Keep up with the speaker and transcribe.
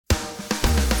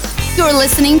You're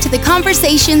listening to the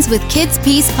Conversations with Kids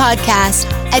Peace podcast.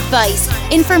 Advice,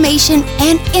 information,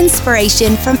 and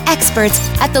inspiration from experts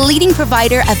at the leading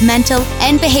provider of mental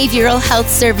and behavioral health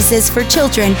services for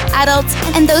children, adults,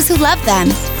 and those who love them.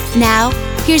 Now,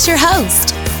 here's your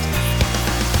host.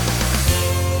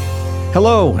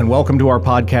 Hello, and welcome to our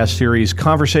podcast series,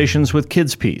 Conversations with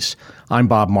Kids Peace. I'm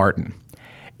Bob Martin.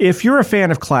 If you're a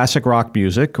fan of classic rock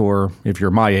music, or if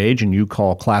you're my age and you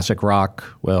call classic rock,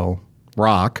 well,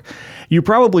 rock, you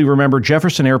probably remember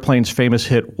Jefferson Airplane's famous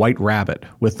hit White Rabbit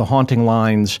with the haunting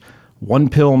lines, "One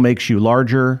pill makes you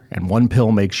larger and one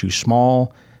pill makes you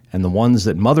small, and the ones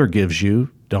that mother gives you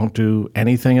don't do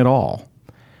anything at all."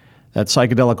 That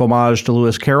psychedelic homage to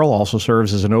Lewis Carroll also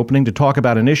serves as an opening to talk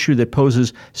about an issue that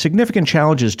poses significant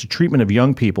challenges to treatment of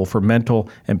young people for mental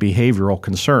and behavioral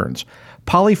concerns: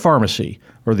 polypharmacy,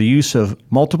 or the use of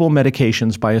multiple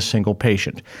medications by a single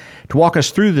patient. To walk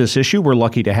us through this issue, we're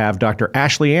lucky to have Dr.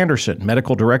 Ashley Anderson,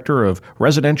 Medical Director of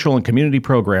Residential and Community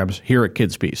Programs here at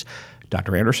Kids Peace.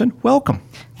 Dr. Anderson, welcome.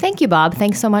 Thank you, Bob.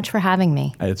 Thanks so much for having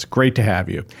me. It's great to have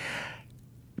you.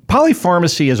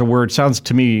 Polypharmacy as a word sounds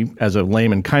to me, as a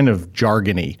layman, kind of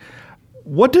jargony.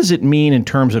 What does it mean in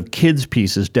terms of Kids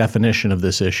Peace's definition of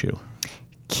this issue?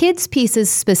 Kids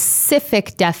Peace's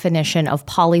specific definition of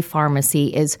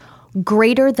polypharmacy is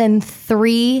greater than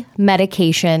 3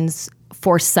 medications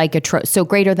for so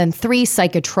greater than 3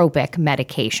 psychotropic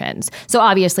medications. So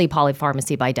obviously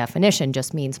polypharmacy by definition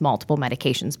just means multiple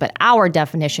medications, but our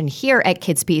definition here at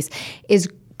Kids Peace is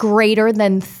greater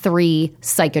than 3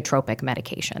 psychotropic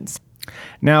medications.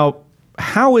 Now,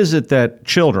 how is it that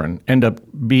children end up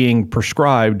being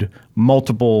prescribed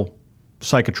multiple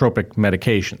psychotropic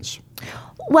medications?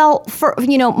 Well, for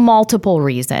multiple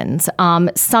reasons.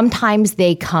 Sometimes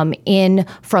they come in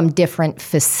from different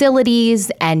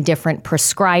facilities and different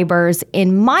prescribers.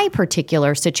 In my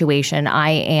particular situation, I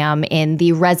am in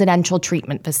the residential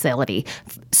treatment facility.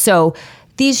 So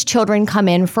these children come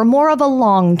in for more of a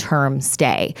long-term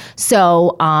stay.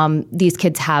 So these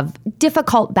kids have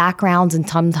difficult backgrounds and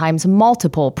sometimes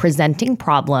multiple presenting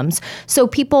problems. So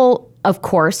people, of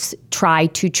course, try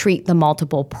to treat the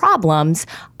multiple problems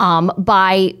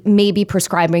by maybe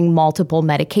prescribing multiple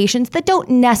medications that don't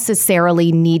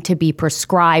necessarily need to be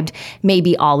prescribed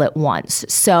maybe all at once.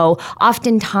 So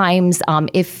oftentimes,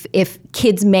 if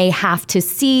kids may have to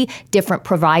see different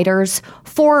providers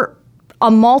for a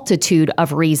multitude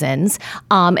of reasons,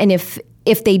 and if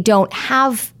they don't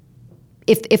have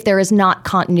If there is not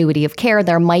continuity of care,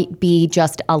 there might be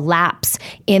just a lapse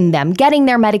in them getting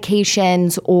their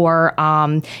medications, or,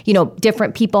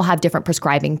 different people have different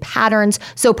prescribing patterns.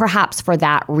 So perhaps for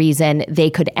that reason, they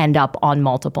could end up on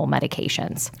multiple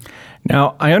medications.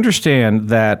 Now, I understand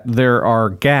that there are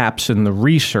gaps in the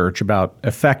research about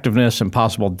effectiveness and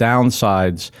possible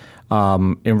downsides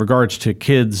in regards to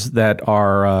kids that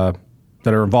are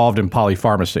involved in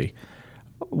polypharmacy.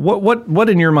 What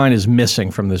in your mind is missing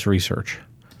from this research?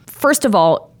 First of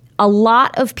all, a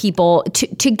lot of people,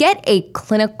 to get a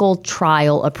clinical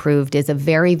trial approved is a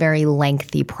very, very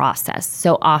lengthy process.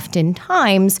 So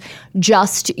oftentimes,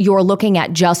 you're looking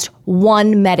at just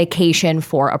one medication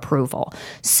for approval.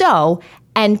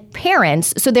 And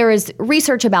parents, so there is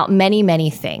research about many, many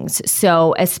things.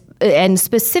 So, and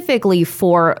specifically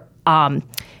for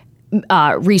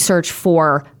research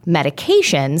for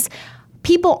medications,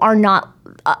 people are not,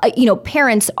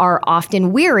 parents are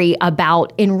often weary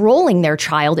about enrolling their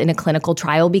child in a clinical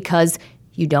trial because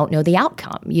you don't know the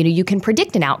outcome. You can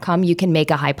predict an outcome, you can make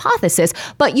a hypothesis,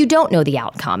 but you don't know the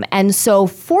outcome. And so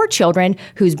for children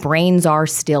whose brains are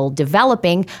still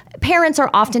developing, parents are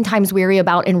oftentimes weary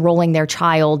about enrolling their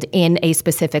child in a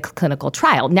specific clinical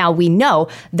trial. Now, we know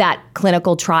that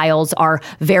clinical trials are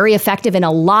very effective in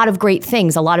a lot of great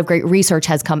things. A lot of great research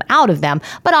has come out of them.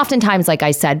 But oftentimes, like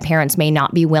I said, parents may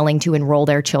not be willing to enroll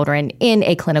their children in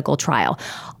a clinical trial.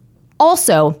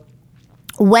 Also,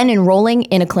 when enrolling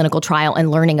in a clinical trial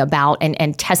and learning about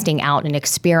and testing out and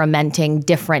experimenting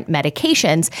different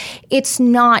medications, it's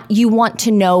not, you want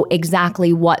to know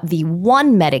exactly what the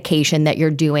one medication that you're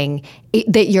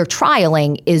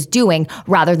trialing is doing,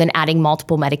 rather than adding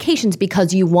multiple medications,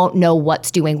 because you won't know what's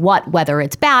doing what, whether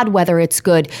it's bad, whether it's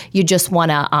good. You just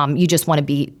want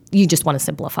to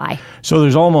simplify. So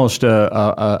there's almost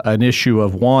an issue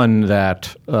of one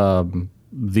that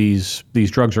these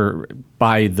drugs are,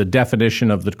 by the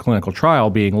definition of the clinical trial,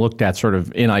 being looked at sort of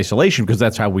in isolation, because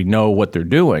that's how we know what they're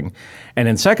doing. And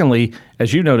then secondly,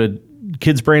 as you noted,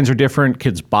 kids' brains are different,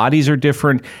 kids' bodies are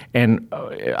different, and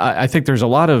I think there's a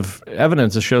lot of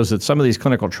evidence that shows that some of these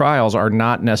clinical trials are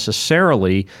not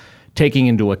necessarily taking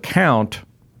into account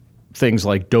things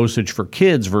like dosage for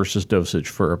kids versus dosage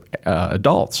for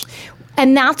adults.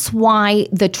 And that's why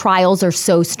the trials are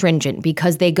so stringent,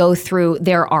 because they go through,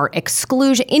 there are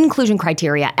inclusion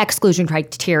criteria, exclusion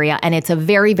criteria, and it's a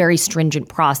very, very stringent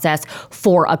process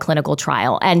for a clinical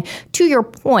trial. And to your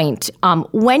point,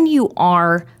 when you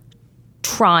are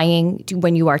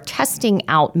testing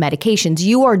out medications,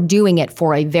 you are doing it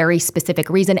for a very specific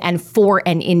reason and for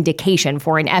an indication,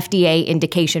 for an FDA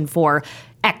indication for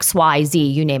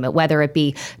XYZ, you name it, whether it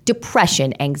be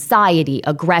depression, anxiety,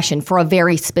 aggression, for a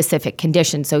very specific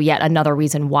condition. So yet another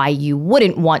reason why you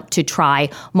wouldn't want to try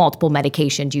multiple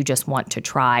medications, you just want to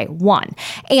try one.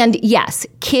 And yes,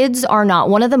 kids are not,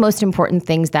 one of the most important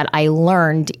things that I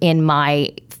learned in my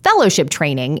fellowship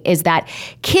training is that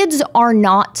kids are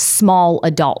not small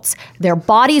adults. Their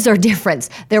bodies are different.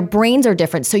 Their brains are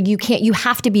different. So you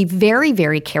have to be very,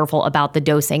 very careful about the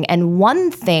dosing. And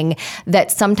one thing that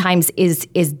sometimes is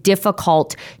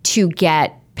difficult to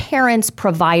get parents,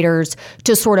 providers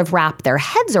to sort of wrap their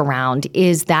heads around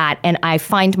is that, and I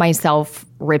find myself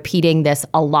repeating this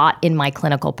a lot in my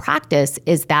clinical practice,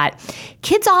 is that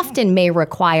kids often may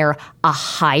require a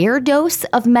higher dose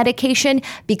of medication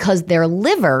because their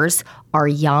livers are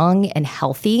young and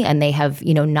healthy, and they have,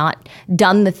 not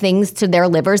done the things to their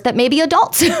livers that maybe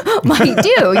adults might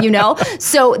do,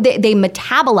 So they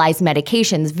metabolize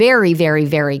medications very, very,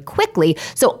 very quickly.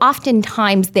 So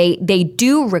oftentimes they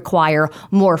do require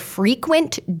more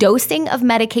frequent dosing of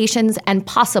medications and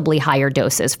possibly higher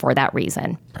doses for that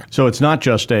reason. So it's not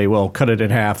just cut it in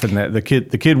half, and the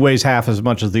kid weighs half as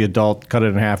much as the adult, cut it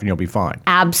in half and you'll be fine.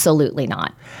 Absolutely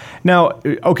not. Now,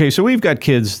 okay, so we've got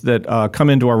kids that come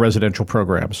into our residential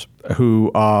programs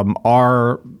who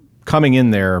are coming in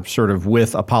there sort of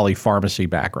with a polypharmacy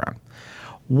background.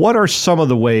 What are some of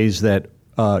the ways that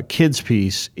Kids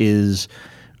Peace is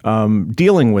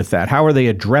dealing with that? How are they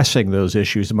addressing those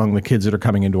issues among the kids that are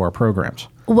coming into our programs?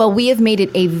 Well, we have made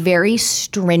it a very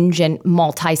stringent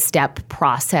multi-step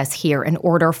process here in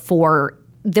order for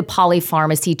the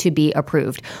polypharmacy to be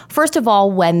approved. First of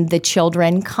all, when the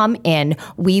children come in,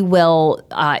 we will,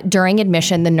 during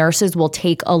admission, the nurses will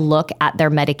take a look at their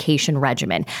medication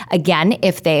regimen. Again,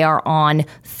 if they are on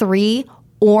 3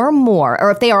 or more, or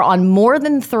if they are on more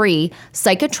than 3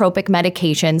 psychotropic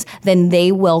medications, then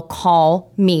they will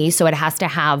call me. So it has to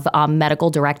have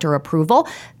medical director approval.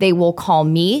 They will call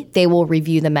me. They will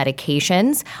review the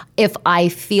medications. If I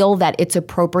feel that it's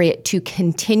appropriate to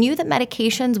continue the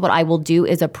medications, what I will do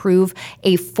is approve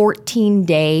a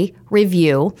 14-day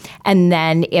review. And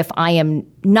then if I am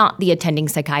not the attending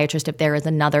psychiatrist, if there is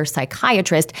another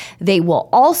psychiatrist, they will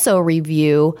also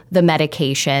review the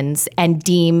medications and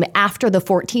deem after the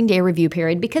 14-day review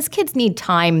period, because kids need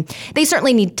time. They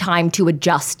certainly need time to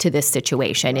adjust to this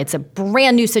situation. It's a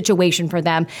brand new situation for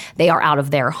them. They are out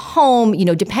of their home,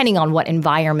 depending on what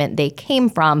environment they came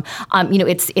from.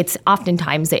 It's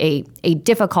oftentimes a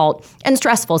difficult and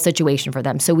stressful situation for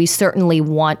them. So we certainly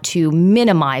want to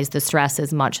minimize the stress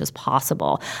as much as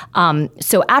possible.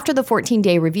 So after the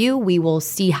 14-day review, we will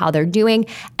see how they're doing,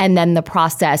 and then the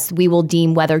process, we will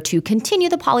deem whether to continue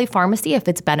the polypharmacy if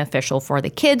it's beneficial for the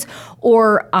kids,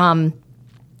 or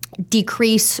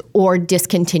decrease or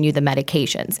discontinue the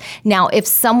medications. Now, if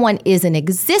someone is an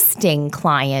existing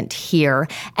client here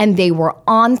and they were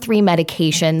on 3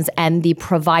 medications and the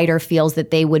provider feels that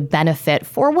they would benefit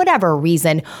for whatever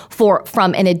reason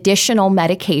from an additional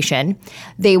medication,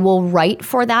 they will write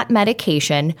for that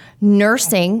medication.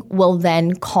 Nursing will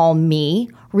then call me,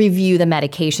 review the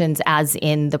medications as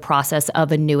in the process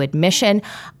of a new admission,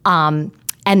 and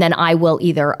then I will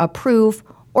either approve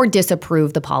or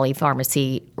disapprove the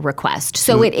polypharmacy request.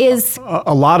 So it is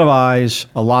a lot of eyes,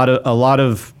 a lot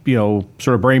of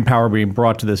sort of brain power being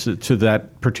brought to that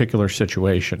particular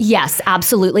situation. Yes,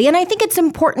 absolutely. And I think it's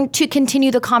important to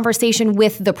continue the conversation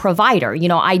with the provider.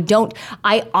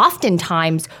 I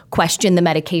oftentimes question the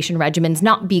medication regimens,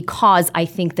 not because I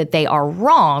think that they are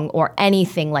wrong or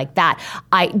anything like that.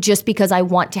 Just because I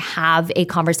want to have a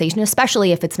conversation,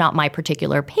 especially if it's not my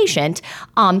particular patient,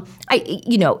 and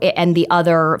the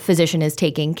other physician is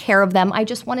taking care of them. I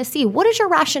just want to see, what is your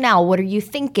rationale? What are you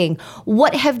thinking?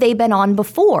 What have they been on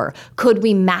before? Could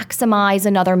we maximize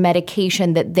another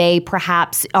medication that they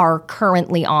perhaps are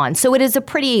currently on? So it is a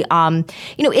pretty,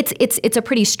 it's a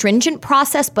pretty stringent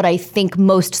process, but I think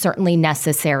most certainly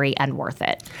necessary and worth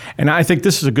it. And I think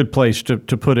this is a good place to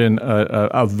put in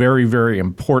a very, very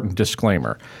important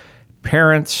disclaimer.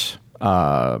 Parents,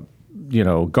 guardians,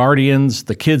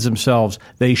 the kids themselves,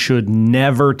 they should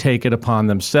never take it upon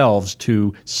themselves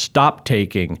to stop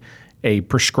taking a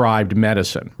prescribed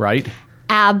medicine, right?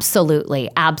 Absolutely,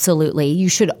 absolutely. You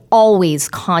should always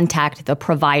contact the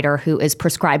provider who is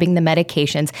prescribing the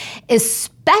medications,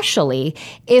 especially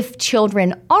if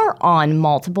children are on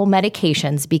multiple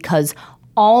medications, because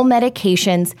all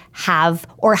medications have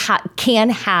or can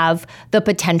have the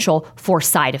potential for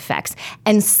side effects.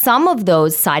 And some of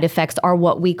those side effects are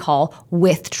what we call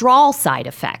withdrawal side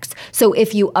effects. So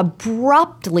if you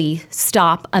abruptly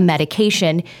stop a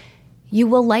medication, you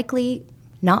will likely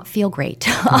not feel great.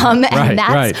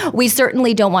 We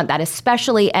certainly don't want that,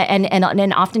 especially,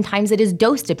 and oftentimes it is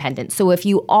dose dependent. So if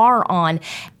you are on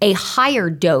a higher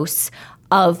dose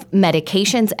of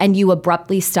medications and you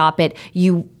abruptly stop it,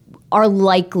 you are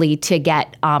likely to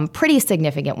get pretty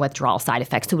significant withdrawal side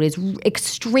effects. So it is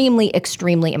extremely,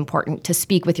 extremely important to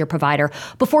speak with your provider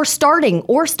before starting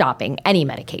or stopping any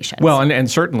medication. Well,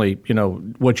 and certainly,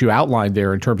 what you outlined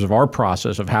there in terms of our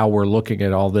process of how we're looking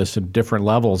at all this at different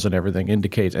levels and everything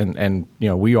indicates, and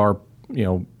we are,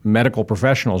 medical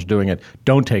professionals doing it.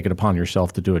 Don't take it upon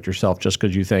yourself to do it yourself just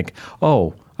because you think,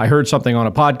 oh, I heard something on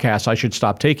a podcast, I should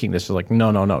stop taking this. It's like,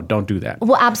 no, don't do that.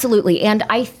 Well, absolutely. And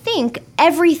I think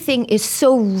everything is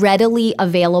so readily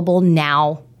available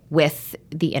now with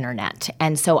the internet.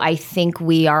 And so I think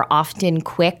we are often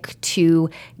quick to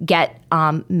get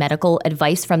medical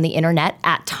advice from the internet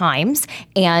at times,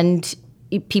 and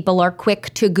people are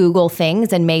quick to Google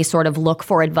things and may sort of look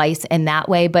for advice in that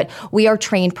way. But we are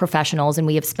trained professionals, and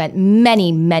we have spent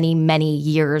many, many, many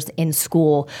years in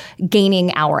school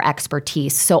gaining our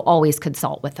expertise. So always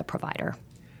consult with a provider.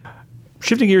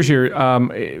 Shifting gears here,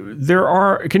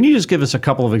 can you just give us a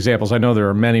couple of examples? I know there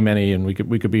are many, many, and we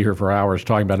could be here for hours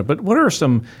talking about it, but what are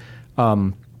some,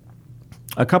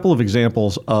 a couple of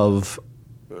examples of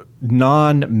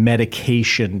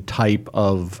non-medication type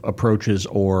of approaches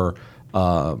or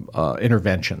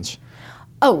interventions?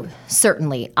 Oh,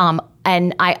 certainly.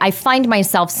 And I find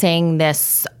myself saying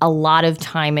this a lot of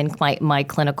time in my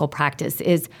clinical practice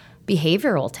is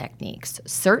behavioral techniques.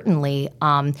 Certainly,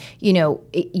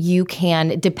 you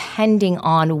can, depending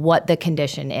on what the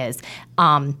condition is,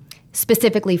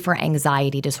 specifically for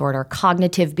anxiety disorder,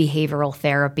 cognitive behavioral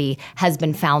therapy has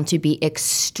been found to be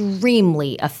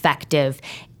extremely effective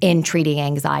in treating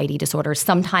anxiety disorders,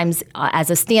 sometimes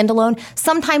as a standalone,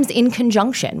 sometimes in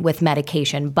conjunction with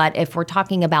medication. But if we're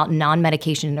talking about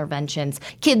non-medication interventions,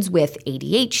 kids with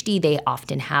ADHD, they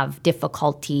often have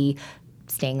difficulty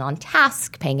staying on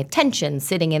task, paying attention,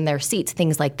 sitting in their seats,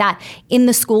 things like that. In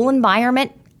the school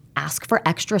environment, ask for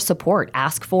extra support,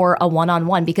 ask for a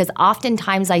one-on-one, because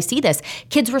oftentimes I see this.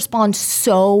 Kids respond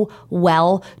so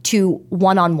well to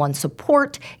one-on-one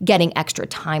support, getting extra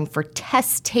time for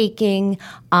test taking,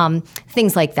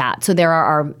 things like that. So there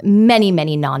are many,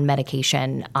 many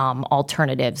non-medication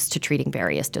alternatives to treating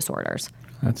various disorders.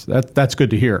 That's good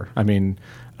to hear. I mean,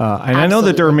 and Absolutely. I know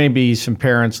that there may be some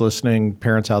parents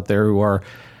out there who are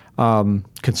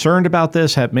concerned about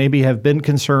this, have been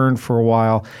concerned for a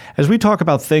while. As we talk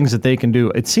about things that they can do,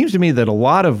 it seems to me that a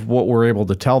lot of what we're able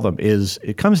to tell them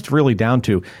it comes really down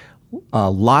to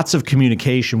lots of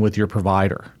communication with your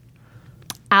provider.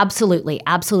 Absolutely,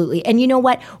 absolutely. And you know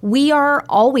what? We are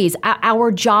always,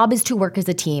 our job is to work as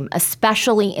a team,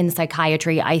 especially in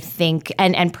psychiatry, I think,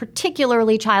 and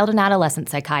particularly child and adolescent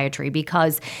psychiatry,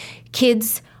 because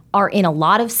kids are in a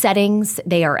lot of settings.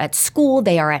 They are at school,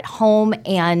 they are at home,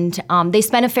 and they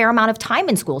spend a fair amount of time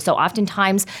in school. So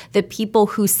oftentimes the people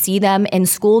who see them in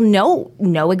school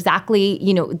know exactly,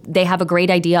 they have a great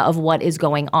idea of what is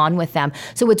going on with them.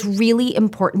 So it's really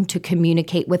important to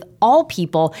communicate with all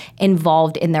people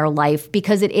involved in their life,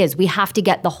 because we have to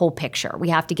get the whole picture. We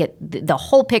have to get the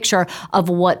whole picture of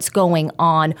what's going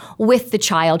on with the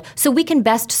child so we can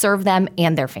best serve them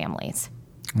and their families.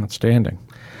 Outstanding.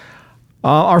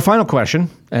 Our final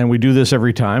question, and we do this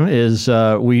every time, is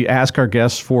we ask our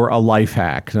guests for a life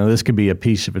hack. Now, this could be a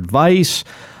piece of advice,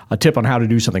 a tip on how to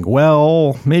do something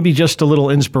well, maybe just a little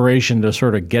inspiration to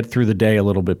sort of get through the day a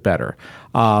little bit better.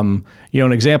 An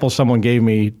example someone gave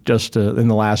me just in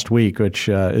the last week, which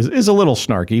is a little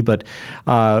snarky, but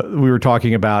we were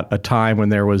talking about a time when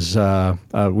there was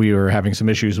we were having some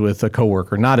issues with a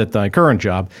coworker, not at my current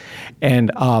job, and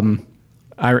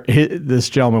this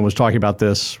gentleman was talking about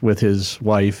this with his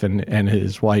wife, and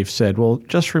his wife said, well,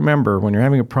 just remember, when you're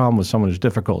having a problem with someone who's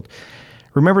difficult,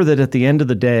 remember that at the end of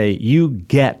the day, you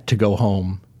get to go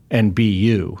home and be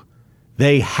you.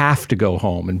 They have to go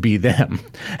home and be them.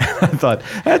 I thought,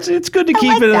 it's good to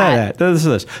keep it at that. This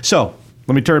is this. So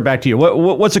let me turn it back to you.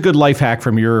 What's a good life hack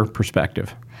from your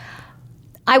perspective?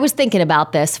 I was thinking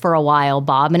about this for a while,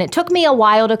 Bob, and it took me a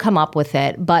while to come up with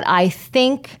it, but I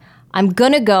think I'm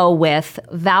going to go with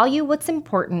value what's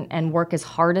important and work as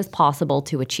hard as possible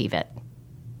to achieve it.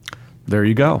 There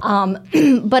you go.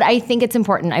 But I think it's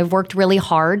important. I've worked really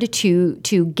hard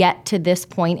to get to this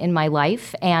point in my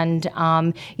life, and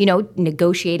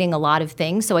negotiating a lot of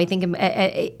things. So I think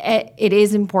it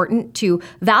is important to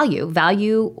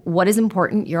value what is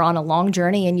important. You're on a long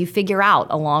journey, and you figure out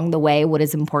along the way what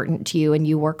is important to you, and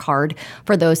you work hard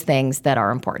for those things that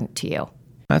are important to you.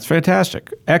 That's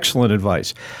fantastic. Excellent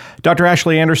advice. Dr.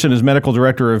 Ashley Anderson is Medical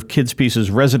Director of Kids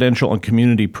Peace's Residential and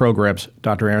Community Programs.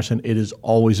 Dr. Anderson, it is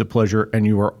always a pleasure, and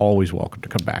you are always welcome to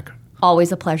come back.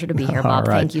 Always a pleasure to be here, Bob.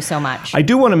 Right. Thank you so much. I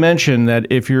do want to mention that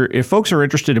if folks are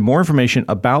interested in more information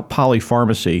about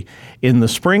polypharmacy, in the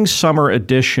spring-summer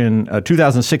edition,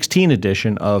 2016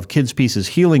 edition of Kids Peace's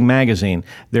Healing Magazine,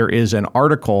 there is an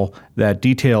article that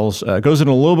details, goes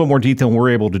into a little bit more detail than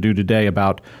we're able to do today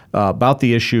about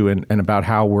the issue and about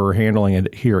how we're handling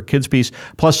it here at Kids Peace,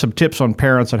 plus some tips on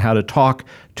parents on how to talk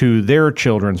to their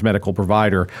children's medical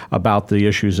provider about the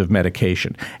issues of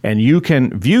medication. And you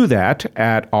can view that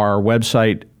at our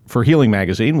website for Healing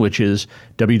Magazine, which is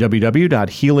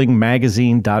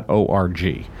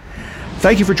www.healingmagazine.org.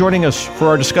 Thank you for joining us for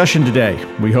our discussion today.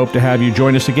 We hope to have you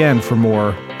join us again for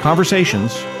more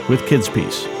Conversations with Kids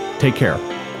Peace. Take care.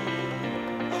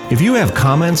 If you have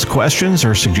comments, questions,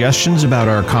 or suggestions about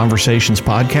our Conversations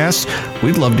podcasts,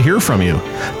 we'd love to hear from you.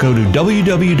 Go to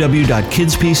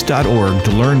www.kidspeace.org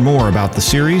to learn more about the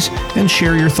series and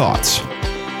share your thoughts.